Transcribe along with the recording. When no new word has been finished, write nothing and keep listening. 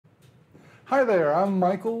Hi there, I'm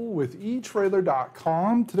Michael with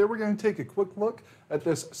etrailer.com. Today we're going to take a quick look at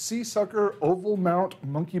this SeaSucker Oval Mount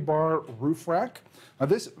Monkey Bar Roof Rack. Now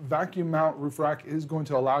this vacuum mount roof rack is going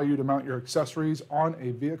to allow you to mount your accessories on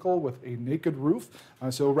a vehicle with a naked roof.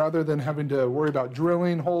 So rather than having to worry about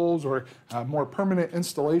drilling holes or more permanent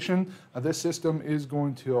installation, this system is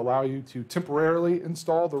going to allow you to temporarily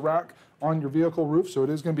install the rack on your vehicle roof. So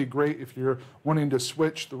it is going to be great if you're wanting to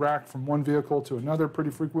switch the rack from one vehicle to another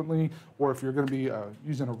pretty frequently, or if you're going to be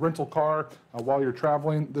using a rental car while you're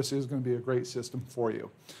traveling. This is going to be a great system for you.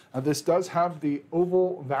 This does have the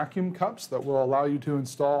oval vacuum cups that will allow you to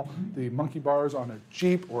install the monkey bars on a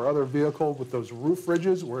Jeep or other vehicle with those roof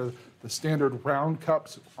ridges where the standard round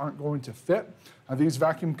cups aren't going to fit. These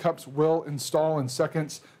vacuum cups will install in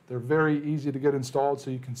seconds. They're very easy to get installed.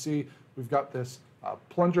 So you can see we've got this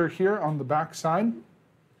plunger here on the back side.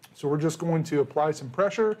 So we're just going to apply some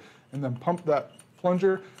pressure and then pump that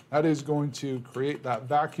plunger. That is going to create that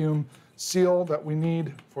vacuum seal that we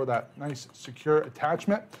need for that nice secure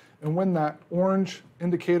attachment. And when that orange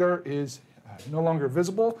indicator is no longer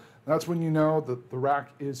visible, that's when you know that the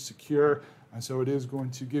rack is secure. And so it is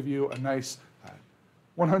going to give you a nice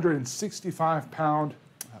 165-pound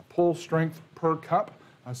pull strength per cup.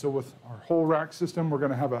 So with our whole rack system, we're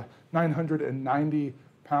going to have a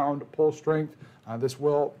 990-pound pull strength. This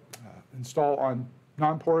will install on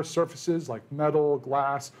non-porous surfaces like metal,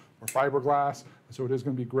 glass, or fiberglass. So it is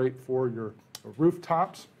going to be great for your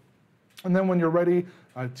rooftops. And then when you're ready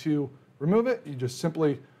to remove it, you just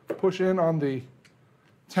simply push in on the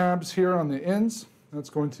tabs here on the ends.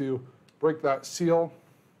 That's going to break that seal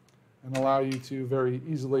and allow you to very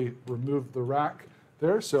easily remove the rack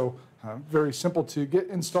there. So very simple to get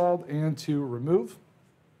installed and to remove.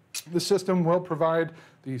 The system will provide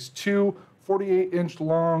these two 48-inch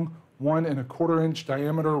long, 1 1/4-inch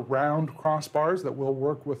diameter round crossbars that will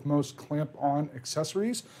work with most clamp-on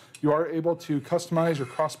accessories. You are able to customize your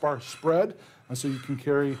crossbar spread so you can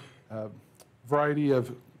carry a variety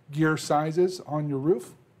of gear sizes on your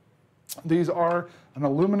roof. These are an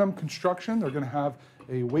aluminum construction. They're going to have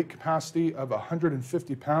a weight capacity of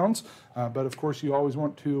 150 pounds, but of course you always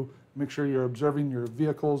want to make sure you're observing your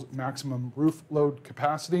vehicle's maximum roof load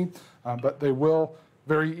capacity, but they will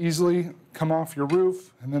very easily come off your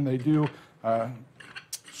roof, and then they do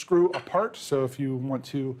screw apart. So if you want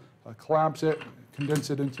to collapse it, condense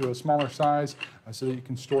it into a smaller size so that you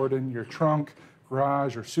can store it in your trunk,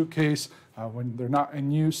 garage, or suitcase when they're not in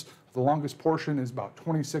use. The longest portion is about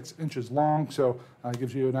 26 inches long, so it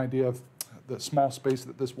gives you an idea of the small space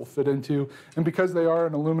that this will fit into. And because they are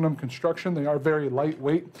an aluminum construction, they are very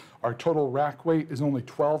lightweight. Our total rack weight is only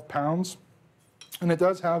 12 pounds. And it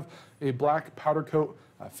does have a black powder coat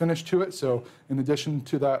finish to it. So in addition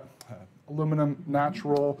to that aluminum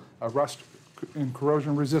natural rust and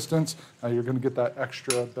corrosion resistance, you're going to get that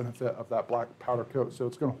extra benefit of that black powder coat. So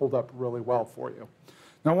it's going to hold up really well for you.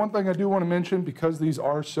 Now, one thing I do want to mention, because these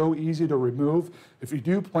are so easy to remove, if you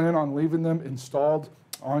do plan on leaving them installed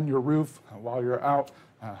on your roof while you're out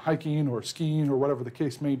hiking or skiing or whatever the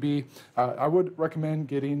case may be, I would recommend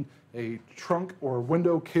getting a trunk or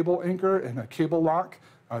window cable anchor and a cable lock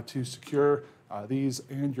to secure these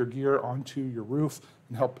and your gear onto your roof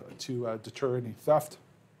and help to deter any theft.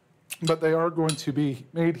 But they are going to be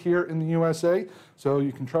made here in the USA, so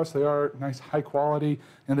you can trust they are nice, high quality,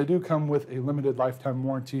 and they do come with a limited lifetime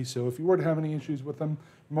warranty. So if you were to have any issues with them,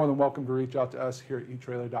 you're more than welcome to reach out to us here at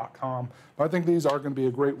etrailer.com. But I think these are going to be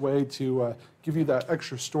a great way to give you that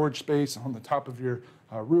extra storage space on the top of your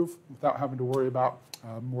roof without having to worry about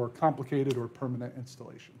more complicated or permanent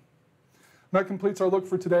installation. And that completes our look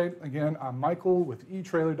for today. Again, I'm Michael with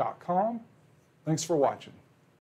etrailer.com. Thanks for watching.